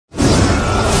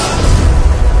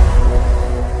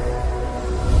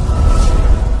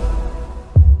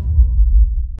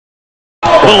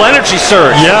little energy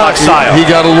surge. Yeah, Magsayo. he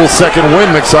got a little second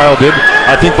win, Magsayo did.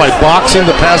 I think by boxing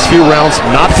the past few rounds,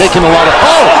 not taking a lot of...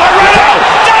 Oh, down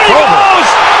he goes!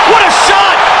 What a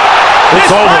shot!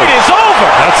 This fight is over.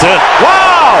 That's it.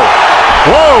 Wow!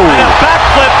 Whoa! And a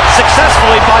backflip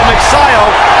successfully by Magsayo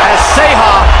as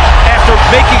Ceja, after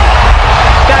making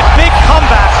that big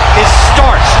comeback, is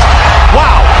starched.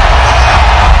 Wow!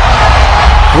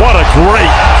 What a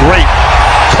great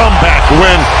comeback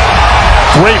win.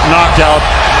 Great knockout.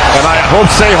 And I hope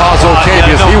Ceja's okay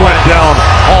because he went down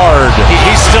hard.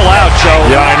 He's still out, Joe.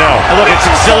 Yeah, I know. And look, it's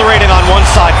exhilarating on one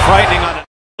side, frightening on the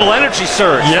little energy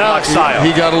surge. Yeah, Magsayo.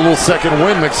 he got a little second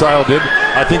win, Magsayo did.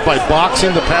 I think by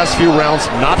boxing the past few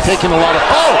rounds, not taking a lot of...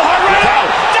 Oh, down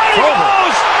he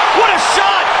goes! What a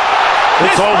shot!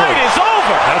 This fight is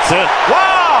over. That's it.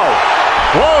 Wow!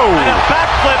 Whoa! And a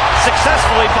backflip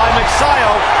successfully by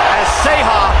Magsayo as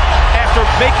Ceja, after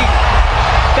making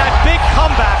that big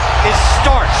comeback, is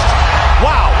starched.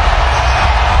 Wow!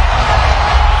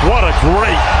 What a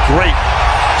great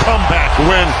comeback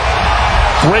win.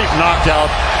 Great knockout.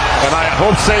 And I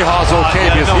hope Ceja's okay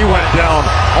because he went down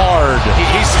hard.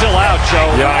 He's still out, Joe.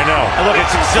 Yeah, I know. And look,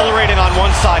 it's exhilarating on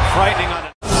one side, frightening on the